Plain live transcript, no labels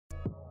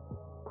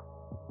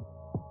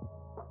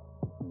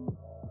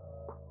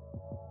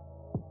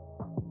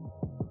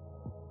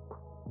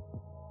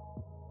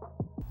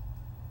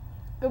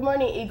Good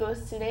morning,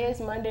 Eagles. Today is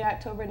Monday,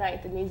 October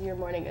 9th, and these are your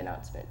morning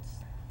announcements.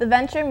 The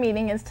Venture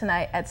meeting is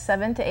tonight at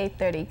 7 to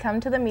 8:30. Come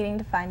to the meeting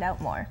to find out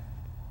more.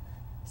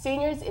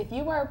 Seniors, if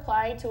you are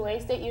applying to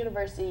Wayne State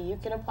University, you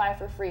can apply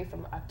for free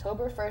from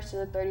October 1st to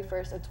the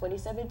 31st of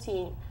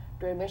 2017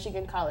 during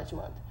Michigan College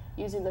Month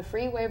using the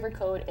free waiver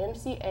code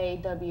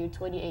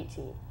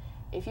MCAW2018.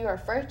 If you are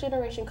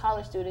first-generation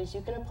college students,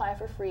 you can apply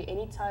for free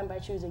anytime by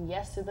choosing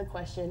yes to the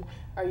question,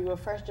 "Are you a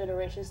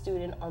first-generation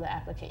student?" on the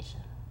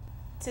application.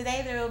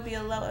 Today there will be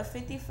a low of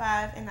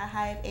 55 and a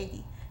high of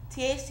 80.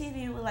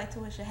 THTV would like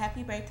to wish a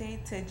happy birthday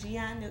to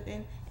Gian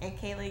Newton and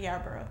Kayla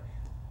Yarborough.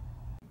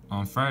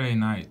 On Friday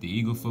night, the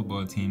Eagle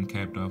football team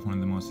capped off one of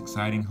the most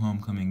exciting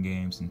homecoming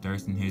games in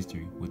Thurston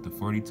history with the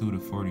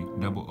 42-40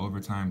 double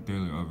overtime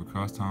thriller over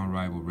crosstown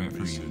rival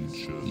Redford Union.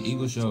 The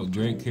Eagles showed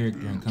great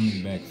character in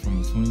coming back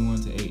from a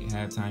 21-8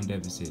 halftime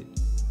deficit.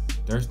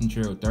 Thurston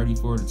trailed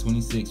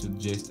 34-26 with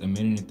just a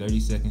minute and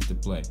 30 seconds to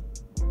play.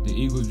 The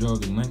Eagles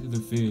drove the length of the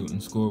field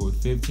and scored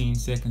with 15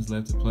 seconds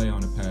left to play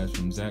on a pass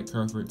from Zach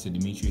Crawford to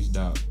Demetrius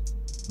Dobb.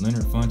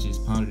 Leonard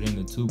Funches pounded in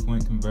the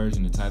two-point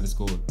conversion to tie the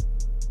score.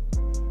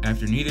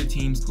 After neither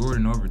team scored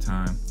in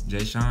overtime,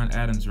 Jayshawn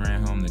Adams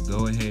ran home the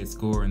go-ahead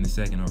score in the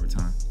second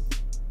overtime.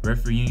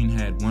 Redford Union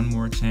had one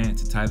more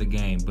chance to tie the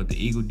game, but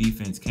the Eagle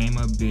defense came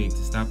up big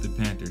to stop the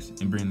Panthers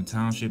and bring the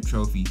Township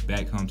Trophy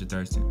back home to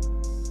Thurston.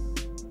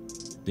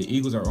 The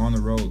Eagles are on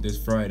the road this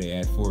Friday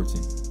at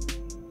Fullerton.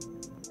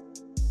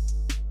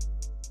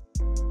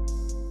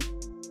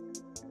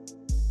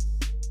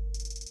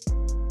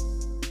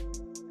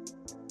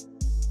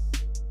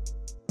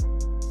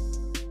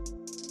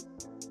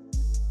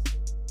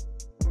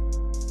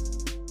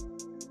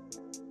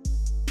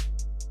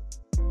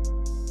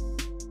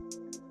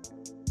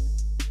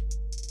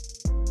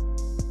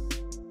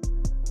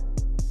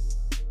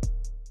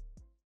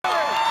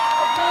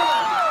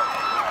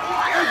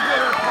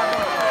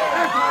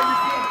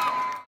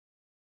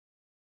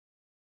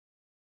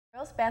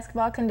 Girls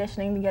basketball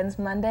conditioning begins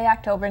Monday,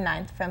 October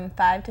 9th from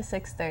 5 to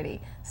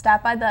 6:30.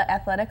 Stop by the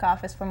athletic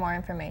office for more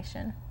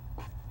information.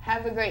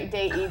 Have a great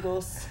day,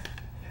 Eagles.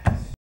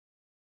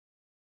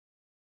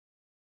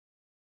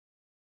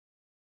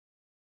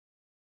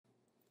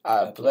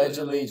 I pledge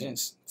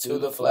allegiance to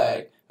the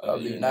flag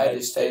of the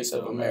United States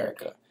of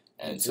America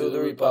and to the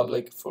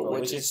republic for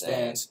which it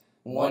stands,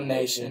 one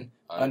nation,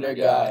 under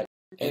God,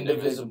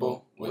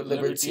 indivisible, with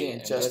liberty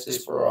and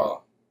justice for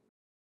all.